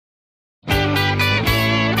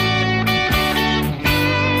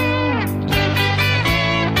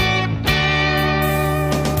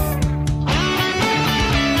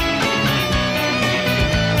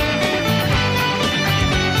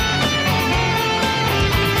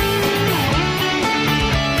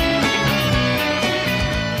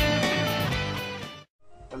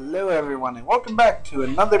everyone, and welcome back to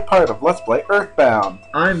another part of Let's Play EarthBound.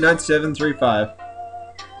 I'm Nut735.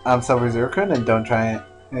 I'm Silverzerokun, and don't try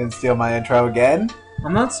and steal my intro again.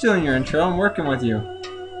 I'm not stealing your intro, I'm working with you.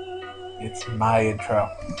 It's my intro.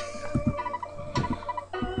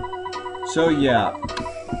 So yeah,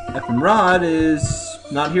 Rod is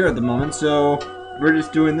not here at the moment, so we're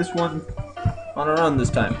just doing this one on our own this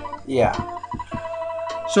time. Yeah.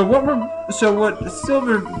 So what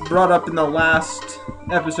Silver brought up in the last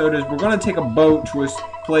episode is we're going to take a boat to a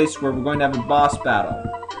place where we're going to have a boss battle.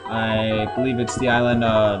 I believe it's the island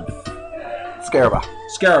of Scaraba,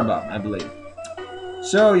 I believe.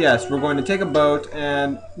 So yes, we're going to take a boat,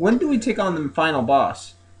 and when do we take on the final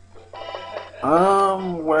boss?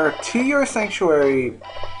 We're to your sanctuary,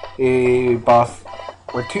 boss.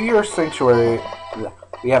 We're to your sanctuary.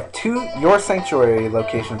 We have two your sanctuary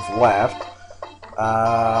locations left.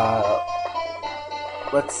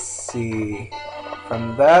 Let's see.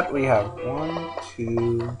 From that, we have 1,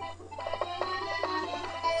 2,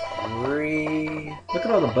 3. Look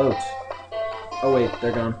at all the boats. Oh wait,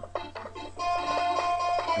 they're gone.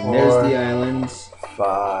 And 4, there's the islands.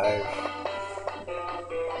 5,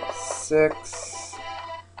 6.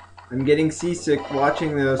 I'm getting seasick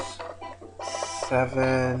watching this.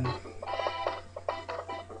 7.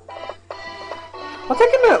 I'm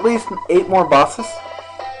thinking at least 8 more bosses.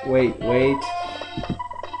 Wait.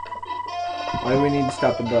 Why do we need to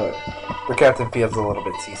stop the boat? The captain feels a little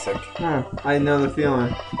bit seasick. I know the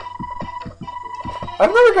feeling.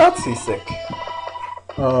 I've never got seasick.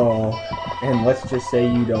 Oh, and let's just say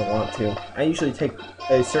you don't want to. I usually take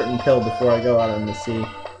a certain pill before I go out on the sea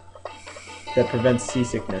that prevents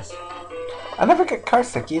seasickness. I never get car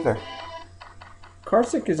sick either. Car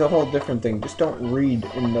sick is a whole different thing. Just don't read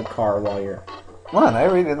in the car while you're... Come on, I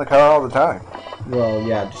read in the car all the time. Well,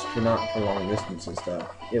 yeah, just for not for long distances, though.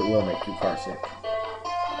 It will make you car sick.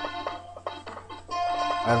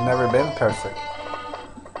 I've never been car sick.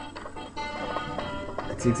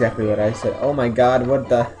 That's exactly what I said. Oh my god, what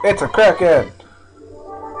the... It's a Kraken!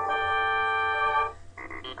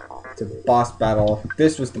 It's a boss battle.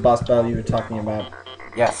 This was the boss battle you were talking about.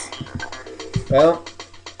 Yes. Well,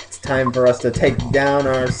 it's time for us to take down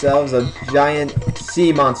ourselves a giant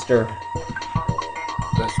sea monster.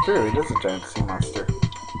 That's true, it is a giant sea monster.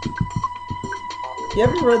 You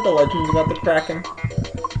ever read the legends about the Kraken?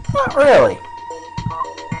 Not really.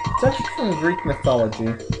 It's actually from Greek mythology,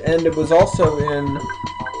 and it was also in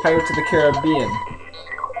Pirates of the Caribbean.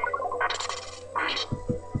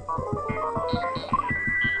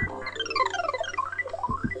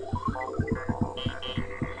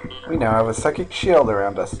 We now have a psychic shield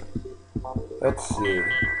around us. Let's see.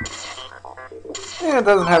 Yeah, it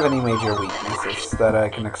doesn't have any major weaknesses that I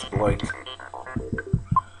can exploit.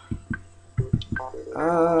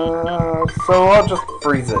 So I'll just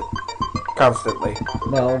freeze it constantly.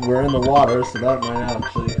 Well, we're in the water, so that might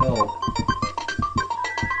actually help.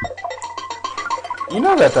 You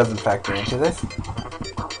know that doesn't factor into this.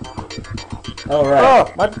 Oh, right.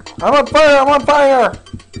 Oh, I'm on fire! I'm on fire!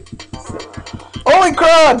 Holy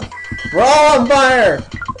crud! We're all on fire!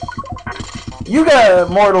 You got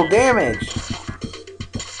mortal damage!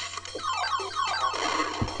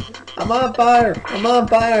 I'm on fire! I'm on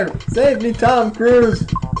fire! Save me, Tom Cruise!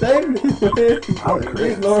 Save me! Tom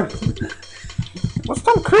Cruise? Lord. What's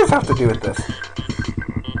Tom Cruise have to do with this?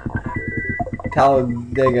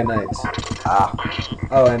 Talladega Nights. Ah.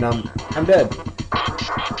 Oh, and I'm dead.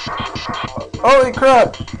 Holy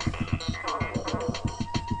crap!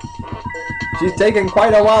 She's taking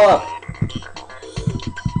quite a wallop.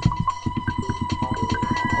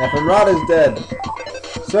 Rod is dead.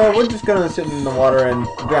 So we're just gonna sit in the water and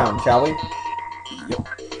drown, shall we? Yep.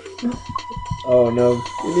 Oh no,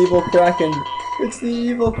 an evil Kraken. It's the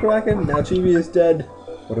evil Kraken. Now Chibi is dead.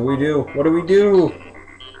 What do we do? What do we do?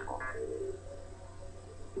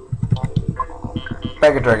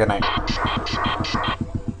 Bag of Dragonite.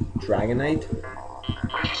 Dragonite?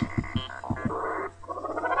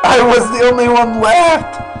 I was the only one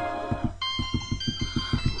left!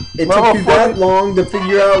 It took you that long to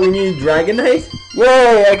figure out we need Dragonite?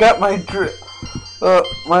 Yay! I got my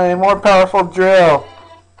my more powerful drill.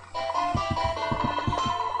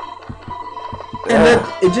 And then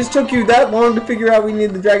it just took you that long to figure out we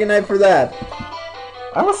need the Dragonite for that.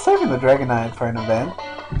 I was saving the Dragonite for an event.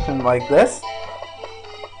 Something like this.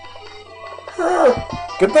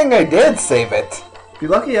 Good thing I did save it. Be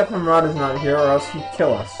lucky Rod is not here, or else he'd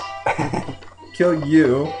kill us. Kill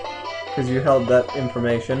you, because you held that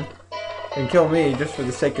information, and kill me just for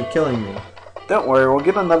the sake of killing me. Don't worry, we'll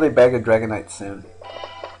get another bag of Dragonite soon.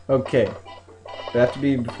 Okay. It have to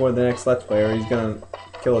be before the next Let's Play, or he's gonna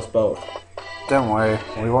kill us both. Don't worry,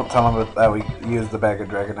 we won't tell him that we used the bag of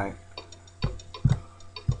Dragonite.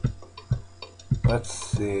 Let's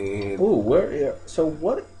see. Ooh, where? So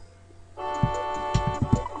what?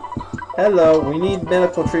 Hello, we need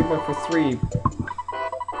medical treatment for 3.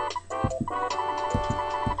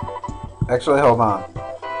 Actually, hold on.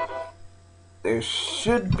 There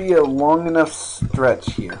should be a long enough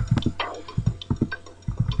stretch here.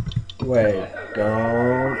 Wait,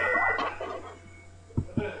 don't.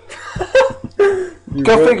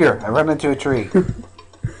 Go figure. I run into a tree.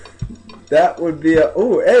 That would be a.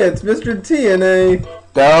 Oh, hey, it's Mr. T and a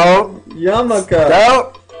Don't. Yamaka.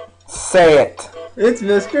 Don't say it. It's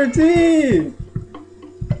Mr. T.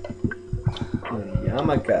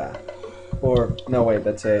 Yamaka. Or no, wait,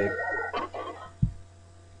 that's a.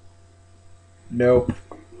 Nope.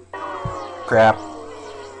 Crap.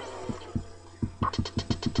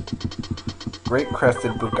 Great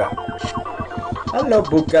crested buka. Hello,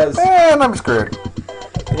 Bukas. And I'm screwed.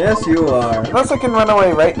 Yes, you are. Unless I can run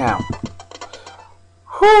away right now.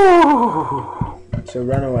 Whew. So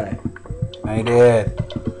run away. I did.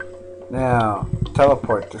 Now,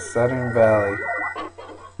 teleport to Saturn Valley.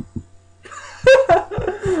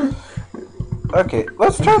 Okay,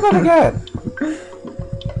 let's try that again.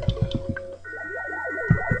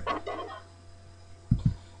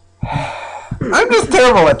 I'm just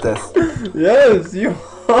terrible at this. Yes, you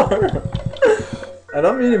are. And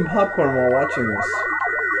I'm eating popcorn while watching this.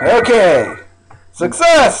 Okay.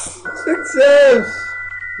 Success! Success!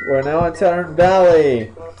 We're now at Saturn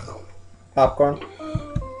Valley. Popcorn.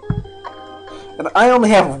 And I only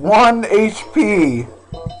have 1 HP.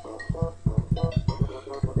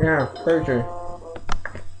 Yeah, crazy.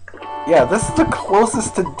 Yeah, this is the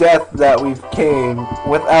closest to death that we've came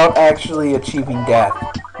without actually achieving death.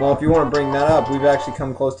 Well, if you want to bring that up, we've actually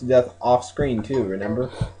come close to death off screen too, remember?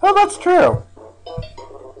 Oh, that's true.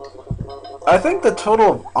 I think the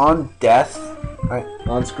total of on death...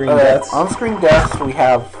 On-screen deaths? On-screen deaths, we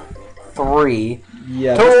have 3.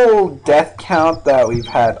 Yeah. Total death count that we've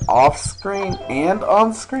had off-screen and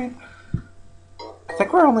on-screen, I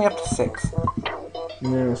think we're only up to 6.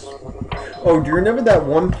 Yes. Oh, do you remember that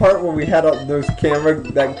one part where we had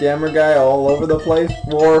that camera guy all over the place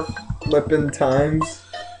 4 flippin' times?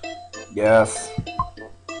 Yes.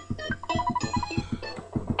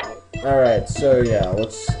 Alright, so yeah,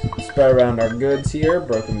 let's spread around our goods here.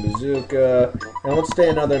 Broken bazooka. And let's stay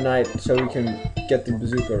another night so we can get the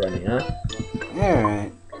bazooka running, huh?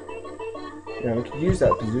 Alright. Yeah, we could use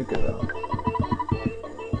that bazooka though.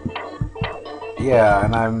 Yeah,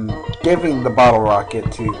 and I'm giving the bottle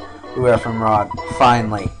rocket to UFM Rod,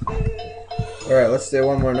 finally. Alright, let's stay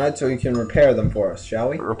one more night so we can repair them for us, shall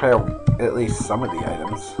we? Repair at least some of the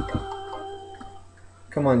items.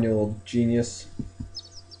 Come on, you little genius.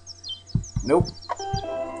 Nope.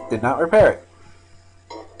 Did not repair it.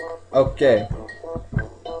 Okay.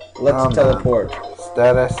 Let's Oh, no. teleport.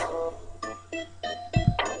 Status.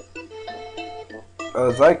 Oh,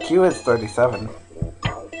 his IQ is 37.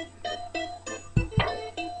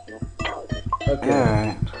 Okay.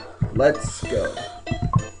 Alright. Let's go.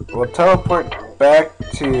 We'll teleport back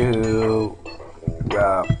to...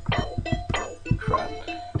 crap.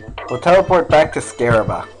 We'll teleport back to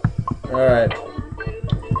Scaraba. Alright.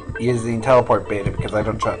 Using teleport beta because I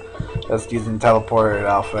don't trust us using teleport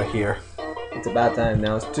alpha here. It's about time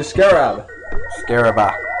now. It's to Scarab.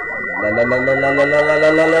 Scaraba.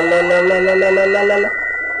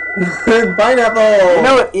 Pineapple! You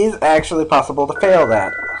know, it is actually possible to fail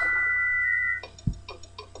that.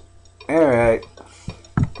 Alright.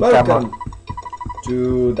 Welcome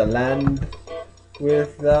to the land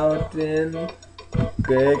without end.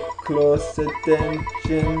 Pay close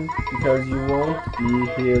attention because you won't be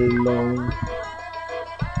here long.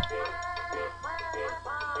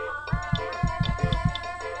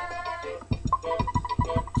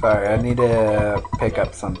 Sorry, I need to pick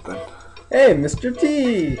up something. Hey, Mr.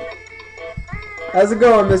 T! How's it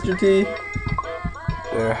going, Mr. T?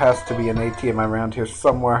 There has to be an ATM around here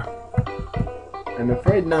somewhere. I'm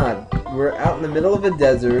afraid not. We're out in the middle of a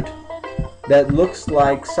desert that looks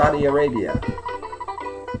like Saudi Arabia.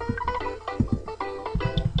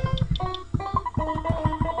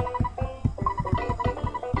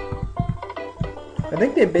 I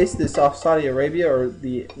think they based this off Saudi Arabia or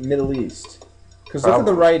the Middle East. Because look at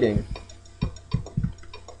the writing.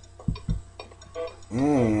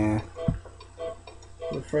 Yeah.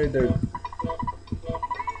 I'm afraid they're...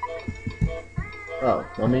 Oh,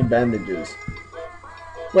 mummy bandages.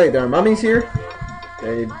 Wait, there are mummies here?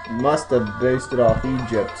 They must have based it off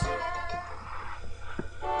Egypt.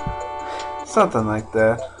 Something like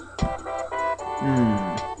that.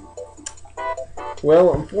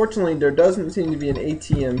 Well, unfortunately, there doesn't seem to be an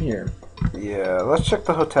ATM here. Yeah, let's check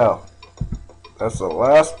the hotel. That's the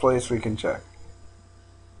last place we can check.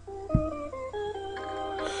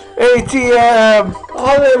 ATM!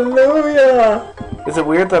 Hallelujah! Is it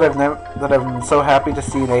weird that I'm so happy to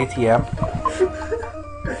see an ATM?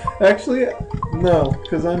 Actually, no,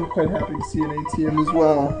 because I'm quite happy to see an ATM as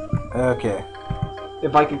well. Okay.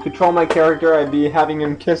 If I could control my character, I'd be having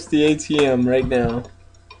him kiss the ATM right now.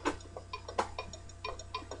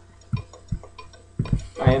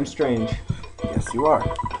 I am strange. Yes, you are.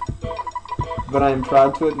 But I am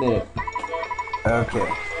proud to admit it. Okay.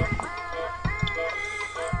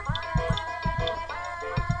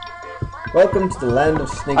 Welcome to the land of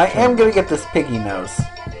snake I charmers. am gonna get this piggy nose.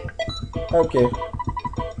 Okay.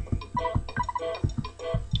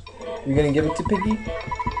 You're gonna give it to Piggy?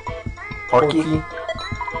 Porky?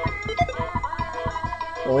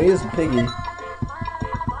 Well, he is a piggy.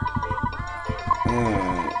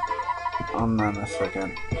 Hold on a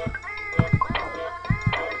second.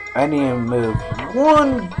 I need to move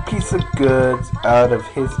one piece of goods out of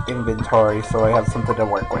his inventory so I have something to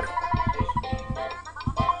work with.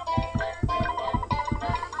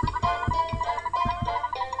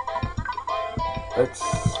 Let's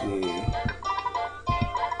see.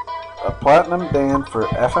 A platinum band for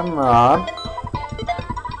FM Ron.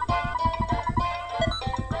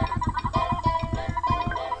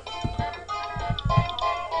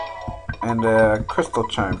 And a crystal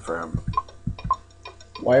charm for him.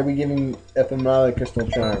 Why are we giving FMR a crystal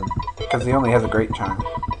charm? Because he only has a great charm.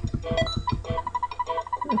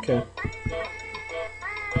 Okay.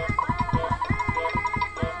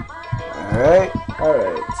 Alright.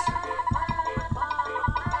 Alright.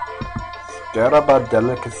 Scaraba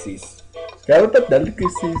delicacies. Scarlet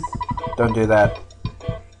delicacies. Don't do that.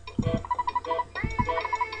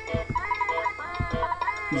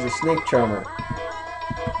 He's a snake charmer.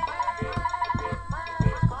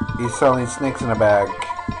 He's selling snakes in a bag.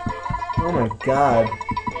 Oh my god.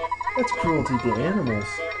 That's cruelty to animals.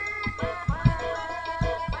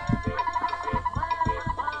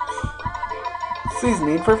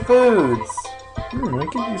 Seasoning for foods. I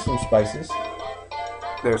could use some spices.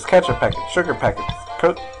 There's ketchup packets, sugar packets,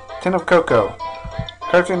 tin of cocoa,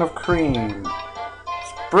 carton of cream,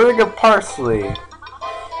 sprig of parsley,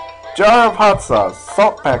 jar of hot sauce,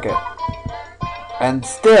 salt packet. And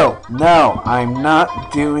still, no, I'm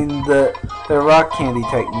not doing the rock candy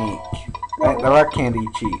technique. The rock candy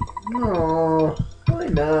cheat. No, why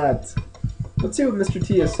not? Let's see what Mr.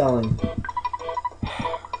 T is selling.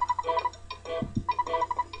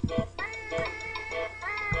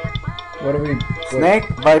 What do we... Snake,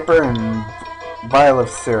 viper, and vial of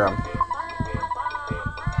serum.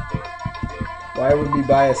 Why would we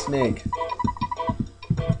buy a snake?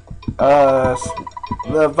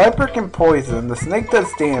 The viper can poison, the snake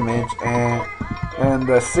does damage, and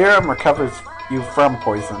the serum recovers you from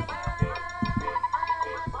poison.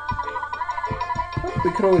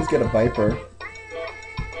 We could always get a viper.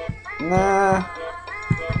 Nah.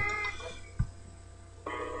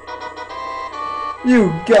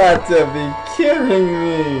 You got to be kidding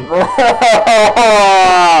me!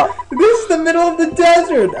 This is the middle of the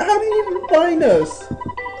desert! How do you even find us?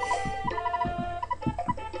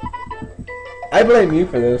 I blame you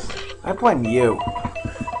for this. I blame you.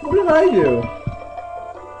 What did I do?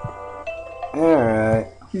 Alright.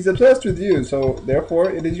 He's obsessed with you, so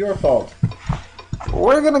therefore it is your fault.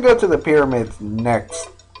 We're gonna go to the pyramids next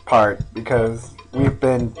part because we've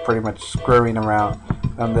been pretty much screwing around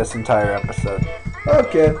on this entire episode.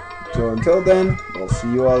 Okay, so until then, we'll see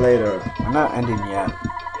you all later. We're not ending yet.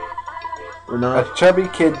 We're not. A chubby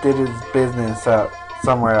kid did his business out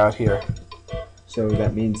somewhere out here. So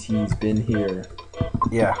that means he's been here.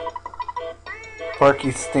 Yeah.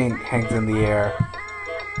 Porky stink hangs in the air.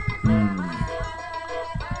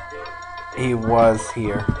 He was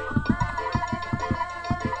here.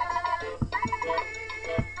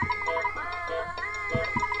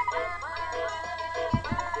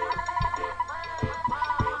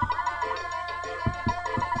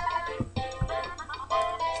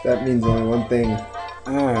 That means only one thing.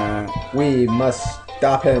 Alright. We must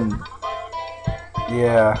stop him.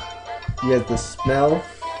 Yeah. He has the smell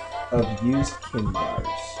of used candy bars.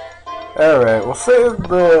 Alright, we'll save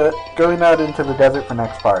the going out into the desert for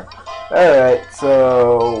next part. Alright,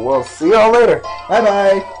 so we'll see y'all later. Bye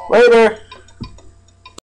bye. Later.